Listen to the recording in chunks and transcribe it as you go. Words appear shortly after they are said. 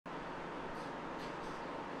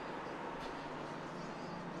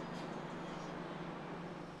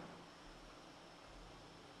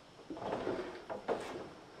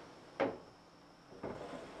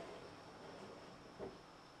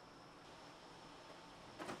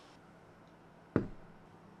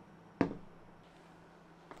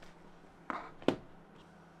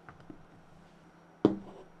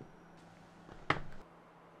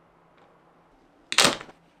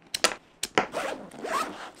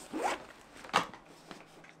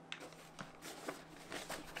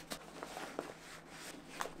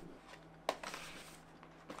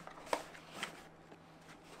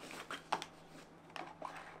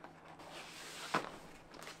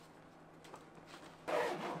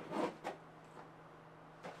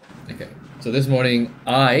So this morning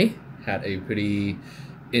I had a pretty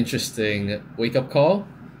interesting wake-up call.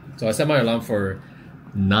 So I set my alarm for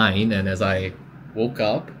 9, and as I woke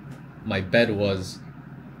up, my bed was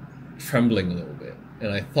trembling a little bit.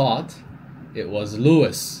 And I thought it was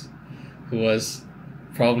Lewis, who was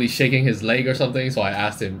probably shaking his leg or something. So I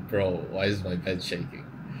asked him, bro, why is my bed shaking?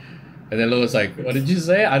 And then Lewis was like, what did you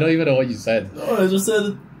say? I don't even know what you said. No, I just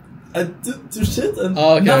said I did do shit and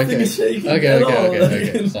nothing is shaking at all.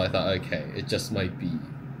 Okay. So I thought, okay, it just might be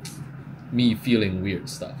me feeling weird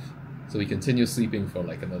stuff. So we continued sleeping for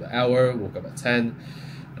like another hour, woke up at 10,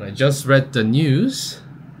 and I just read the news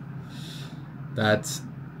that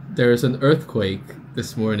there's an earthquake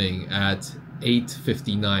this morning at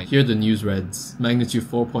 8:59. Here the news reads, magnitude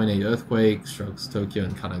 4.8 earthquake strikes Tokyo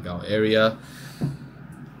and Kanagawa area.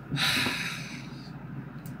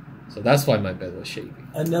 So that's why my bed was shaking.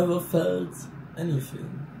 I never felt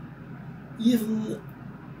anything. Even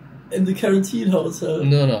in the quarantine hotel.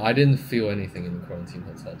 No, I didn't feel anything in the quarantine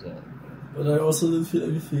hotel at all. But I also didn't feel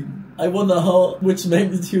anything. I wonder which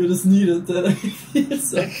magnitude is needed that I feel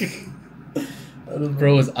something. I don't know.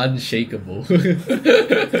 Bro is unshakable. So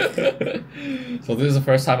this is the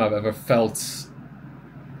first time I've ever felt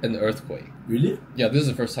an earthquake. Really? Yeah, this is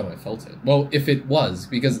the first time I felt it. Well, if it was,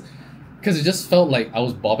 because it just felt like I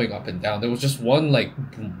was bobbing up and down. There was just one like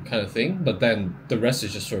boom kind of thing, but then the rest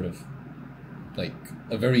is just sort of like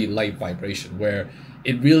a very light vibration where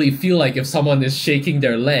it really feel like if someone is shaking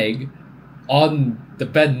their leg on the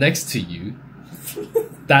bed next to you,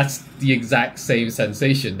 that's the exact same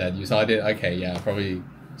sensation that you saw. I did. Okay, yeah,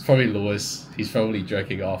 it's probably Lewis. He's probably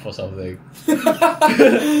jerking off or something. So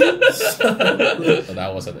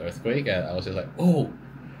that was an earthquake, and I was just like, oh.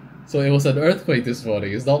 So it was an earthquake this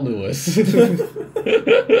morning. It's not Lewis.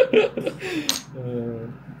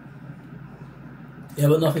 Yeah,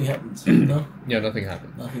 but nothing happened. No. Yeah, nothing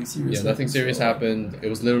happened. Nothing serious. Yeah, nothing serious happened. It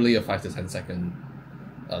was literally a 5 to 10 second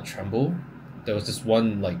tremble. There was this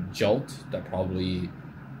one like jolt that probably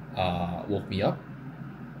woke me up,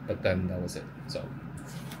 but then that was it. So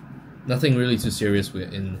nothing really too serious. We're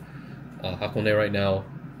in Hakone right now,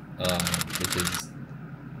 which is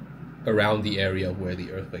around the area where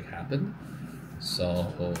the earthquake happened.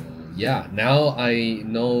 So yeah, now I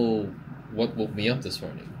know what woke me up this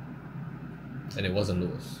morning, and it wasn't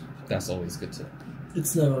Lewis. That's always good to know.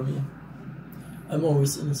 It's never me. I'm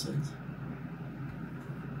always innocent.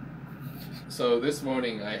 So this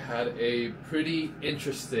morning I had a pretty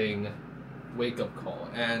interesting wake-up call,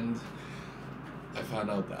 and I found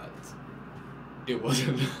out that it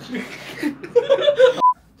wasn't.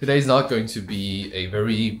 Today's not going to be a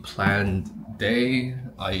very planned day.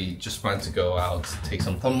 I just plan to go out, take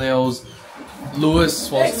some thumbnails. Lewis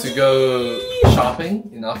wants to go shopping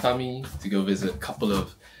in Atami to go visit a couple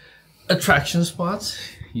of attraction spots.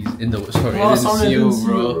 He's in the sorry, I didn't see you,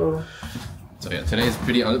 bro. So yeah, today is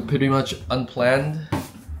pretty much unplanned,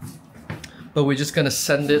 but we're just gonna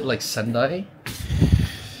send it like Sendai,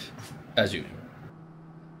 as usual.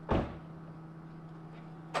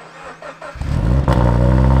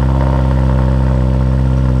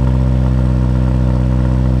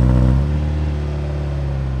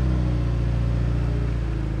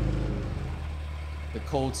 The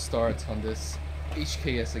cold start on this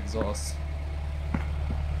HKS exhaust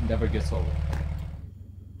never gets old.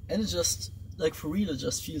 And it just, like for real, it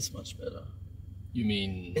just feels much better. You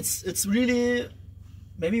mean... It's really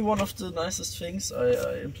maybe one of the nicest things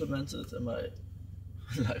I implemented in my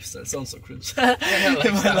lifestyle. Sounds so cringe. Yeah,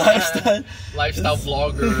 in my lifestyle. Lifestyle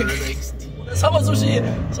vlogger, XD. Sama sushi!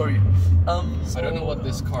 Sorry. I don't know what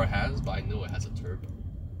this car has, but I know it has a turbo.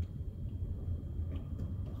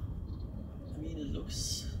 I mean, it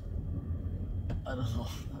looks... I don't know.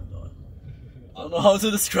 I don't know how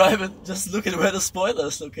to describe it. Just look at where the spoiler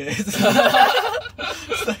is located.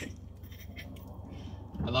 Like...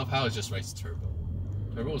 I love how it just writes turbo.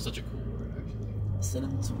 Turbo is such a cool word, actually. Is that a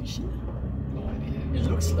Mitsubishi? No idea. It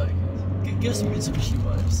looks like it. It gives me Mitsubishi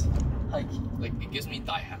vibes. Hikey. Like, it gives me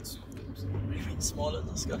Daihatsu vibes. Really small and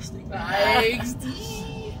disgusting.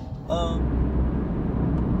 XD!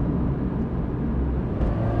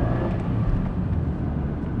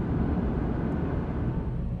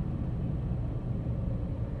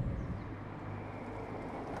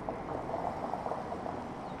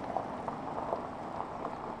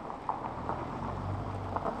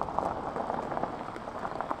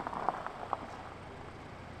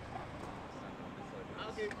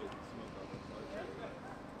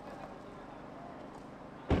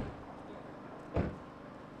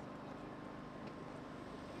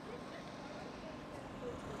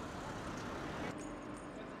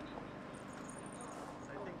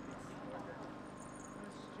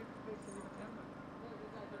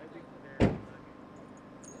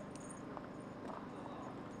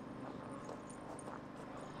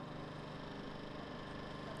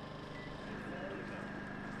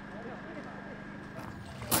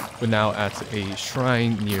 We're now at a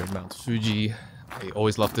shrine near Mount Fuji. I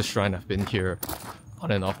always love this shrine. I've been here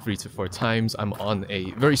on and off 3 to 4 times. I'm on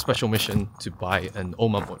a very special mission to buy an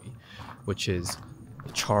omamori, which is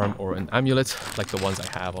a charm or an amulet like the ones I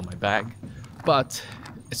have on my bag. But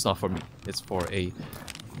it's not for me. It's for a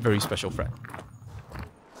very special friend.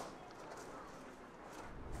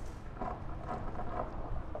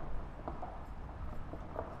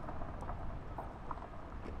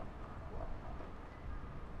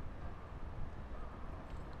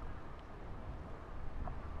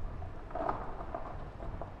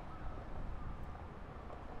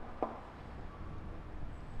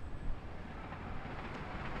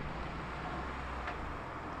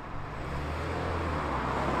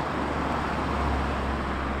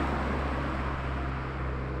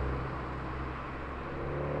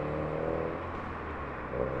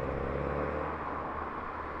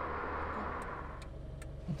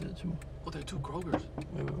 Oh, there are 2 Krogers.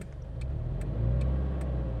 Wait.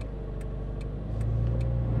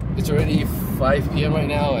 It's already 5 p.m. right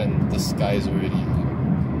now and the sky is already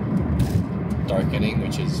darkening,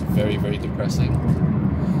 which is very, very depressing.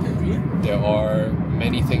 There are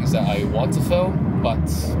many things that I want to film, but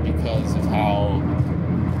because of how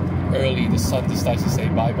early the sun decides to say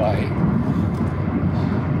bye-bye,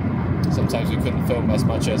 sometimes we couldn't film as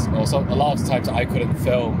much as... Also, a lot of times I couldn't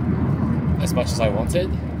film as much as I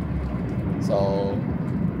wanted. So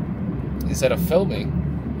instead of filming,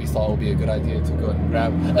 we thought it would be a good idea to go and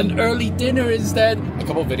grab an early dinner instead. A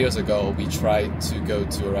couple of videos ago, we tried to go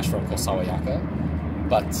to a restaurant called Sawayaka,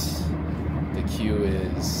 but the queue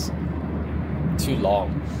is too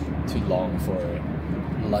long for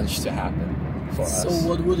lunch to happen for us. So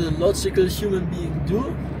what would a logical human being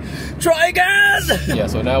do? Try again! Yeah,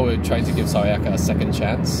 so now we're trying to give Sawayaka a second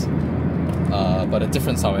chance, but a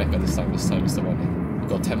different Sawayaka this time. This time is the one in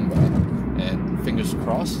Gotemba. And fingers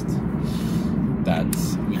crossed that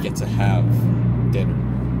we get to have dinner,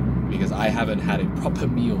 because I haven't had a proper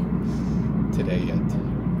meal today yet,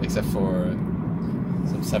 except for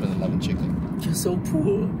some 7-Eleven chicken. You're so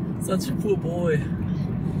poor, such a poor boy.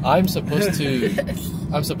 I'm supposed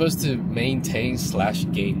to maintain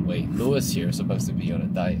 / gain weight. Lewis here is supposed to be on a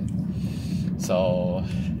diet, so I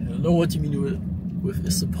don't know what you mean with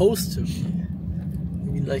is supposed to be.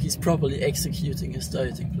 You mean like he's properly executing his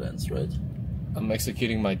dieting plans, right? I'm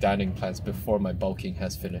executing my dieting plans before my bulking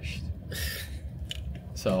has finished.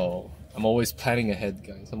 So I'm always planning ahead,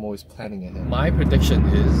 guys. I'm always planning ahead. My prediction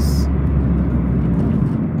is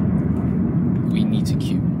we need to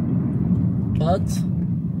queue.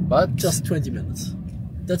 But just 20 minutes.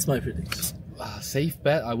 That's my prediction. Safe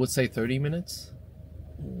bet, I would say 30 minutes.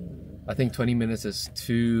 I think 20 minutes is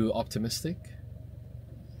too optimistic.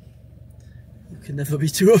 You can never be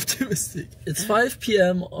too optimistic. It's 5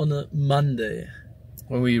 p.m. on a Monday.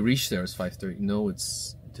 When we reach there, it's 5:30. No,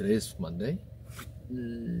 today is Monday.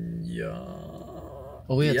 Yeah.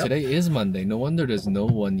 Oh yeah, Today is Monday. No wonder there's no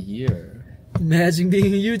one here. Imagine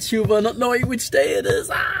being a YouTuber not knowing which day it is.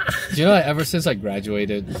 Do you know, ever since I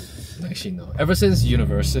graduated, actually no, ever since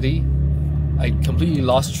university, I completely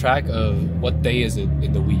lost track of what day is it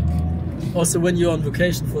in the week. Also, when you're on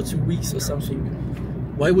vacation for 2 weeks or something,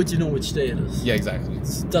 why would you know which day it is? Yeah, exactly.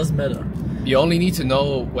 It doesn't matter. You only need to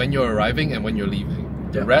know when you're arriving and when you're leaving.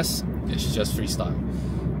 The rest is just freestyle.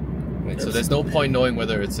 Right? So there's no point knowing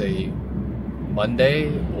whether it's a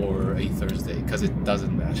Monday or a Thursday, because it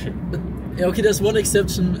doesn't matter. Yeah, okay, there's one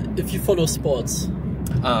exception. If you follow sports,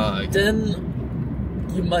 then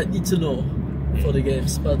you might need to know for the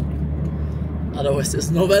games, but otherwise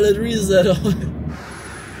there's no valid reason at all.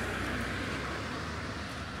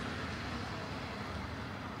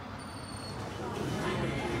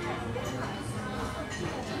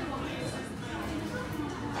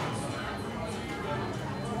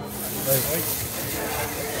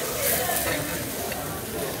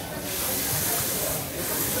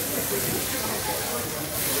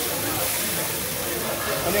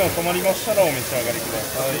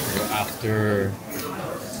 After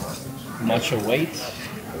much await,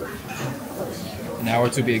 an hour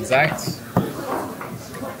to be exact,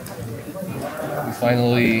 we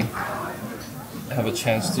finally have a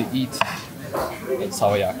chance to eat at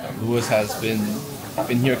Sawayaka. Lewis has been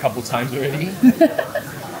here a couple times already.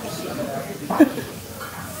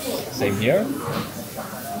 Same here.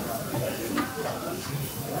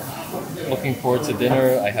 Looking forward to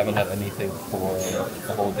dinner. I haven't had anything for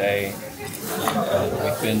the whole day.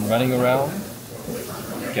 We've been running around,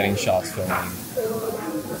 getting shots, filming.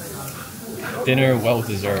 Dinner well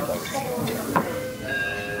deserved, I would say.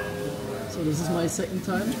 So this is my second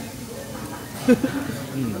time.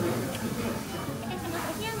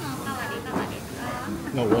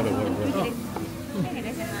 No, water.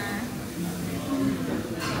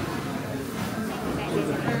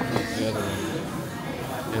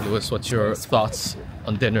 And Lewis, what's your thoughts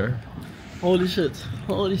on dinner? Holy shit.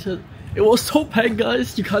 It was so packed,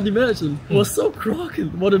 guys, you can't imagine. It was so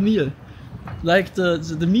crocking. What a meal. Like,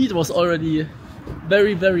 the meat was already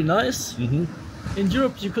very, very nice. In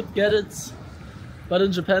Europe, you could get it, but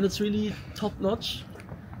in Japan, it's really top notch.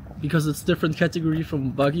 Because it's different category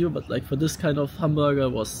from Wagyu, but like for this kind of hamburger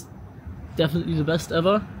was definitely the best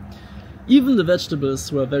ever. Even the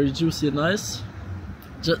vegetables were very juicy and nice.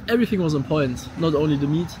 Just everything was on point, not only the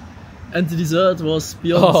meat. And the dessert was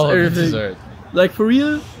beyond everything. The dessert. Like for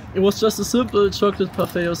real, it was just a simple chocolate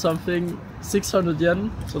parfait or something, 600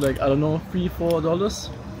 yen, so like, I don't know,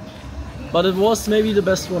 $3-4. But it was maybe the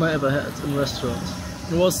best one I ever had in a restaurant.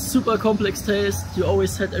 It was super complex taste, you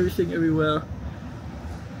always had everything everywhere.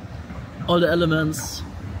 All the elements,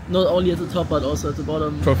 not only at the top but also at the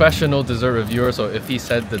bottom. Professional dessert reviewer, so if he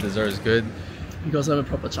said the dessert is good, because I'm a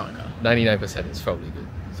proper chanka. 99% is probably good.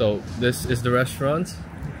 So this is the restaurant,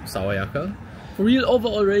 Sawayaka. For real,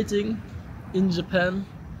 overall rating in Japan,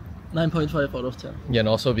 9.5 out of 10. Yeah, and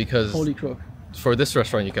also because holy crook. For this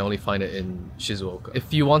restaurant, you can only find it in Shizuoka.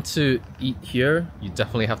 If you want to eat here, you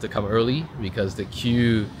definitely have to come early because the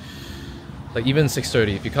queue, like even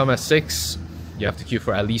 6:30, if you come at 6, you have to queue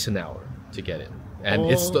for at least an hour to get in. And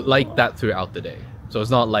it's like that throughout the day. So it's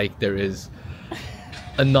not like there is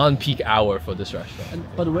a non-peak hour for this restaurant.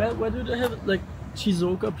 But where do they have it? Like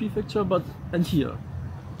Shizuoka Prefecture, and here?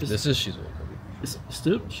 This is Shizuoka. Is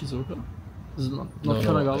still Shizuoka? Is it not No,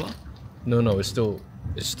 Kanagawa? No, it's still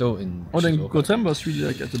in Oh, then Shizuoka. Gotemba's really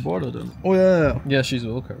like at the border then. Oh Yeah,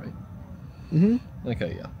 Shizuoka, right?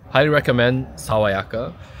 Okay, yeah. Highly recommend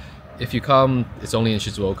Sawayaka. If you come, it's only in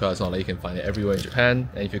Shizuoka. It's not like you can find it everywhere in Japan.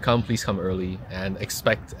 And if you come, please come early and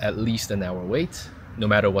expect at least an hour wait, no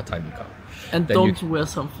matter what time you come. And then don't wear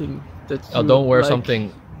something that you don't wear like.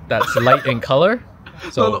 something that's light in color.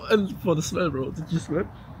 So no, and for the smell, bro, did you smell?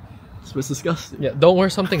 It smells disgusting. yeah, don't wear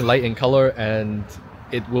something light in color, and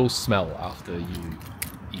it will smell after you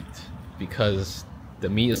eat because the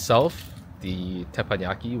meat itself, the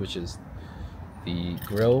teppanyaki, which is the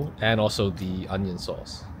grill, and also the onion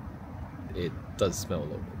sauce, it does smell a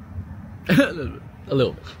little bit. A little bit. A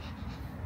little bit.